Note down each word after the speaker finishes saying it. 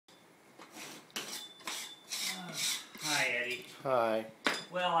Hi.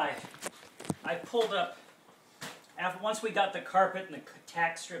 Well, I pulled up, once we got the carpet and the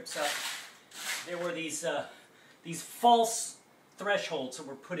tack strips up, there were these false thresholds that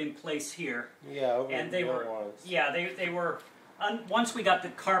were put in place here. Yeah, over and they were ones. Yeah, they were once we got the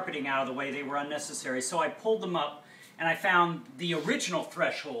carpeting out of the way, they were unnecessary. So I pulled them up and I found the original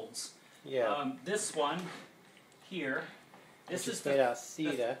thresholds. Yeah. This one here. This is made out of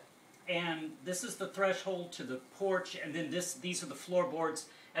cedar. And this is the threshold to the porch, and then these are the floorboards.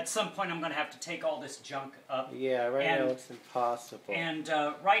 At some point I'm going to have to take all this junk up. Yeah, right now it's impossible. And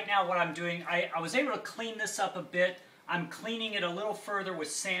right now what I'm doing, I was able to clean this up a bit. I'm cleaning it a little further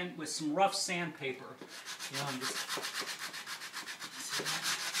with sand, with some rough sandpaper. You know,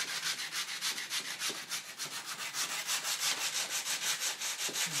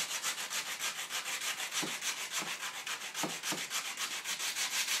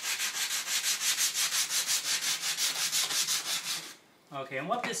 okay, and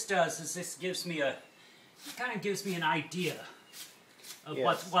what this does is this gives me it kind of gives me an idea of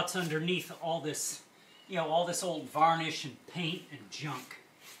what's underneath all this, you know, all this old varnish and paint and junk.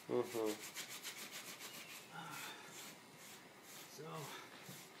 Mm-hmm. So,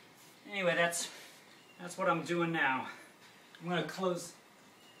 anyway, that's what I'm doing now. I'm going to close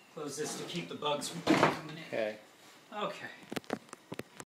this to keep the bugs from coming in. Okay. Okay.